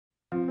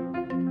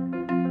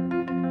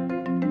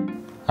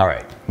All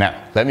right,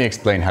 now let me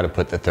explain how to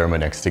put the thermo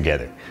necks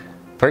together.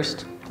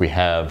 First, we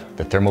have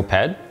the thermo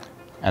pad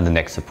and the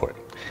neck support.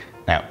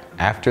 Now,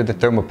 after the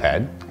thermo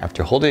pad,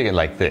 after holding it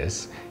like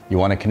this, you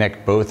want to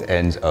connect both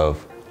ends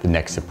of the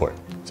neck support.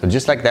 So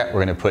just like that,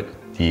 we're going to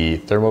put the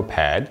thermo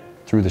pad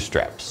through the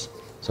straps.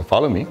 So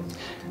follow me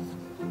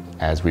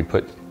as we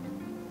put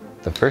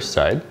the first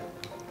side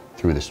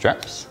through the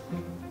straps,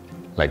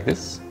 like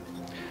this,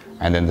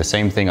 and then the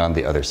same thing on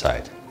the other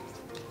side.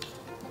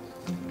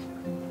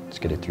 Let's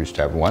get it through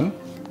strap 1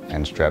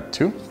 and strap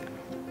 2,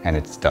 and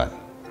it's done.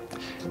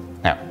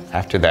 Now,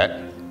 after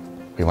that,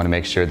 we want to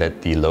make sure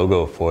that the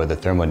logo for the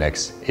thermo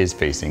necks is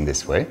facing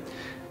this way,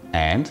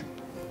 and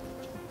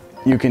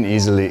you can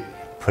easily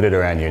put it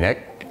around your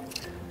neck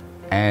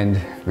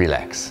and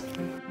relax.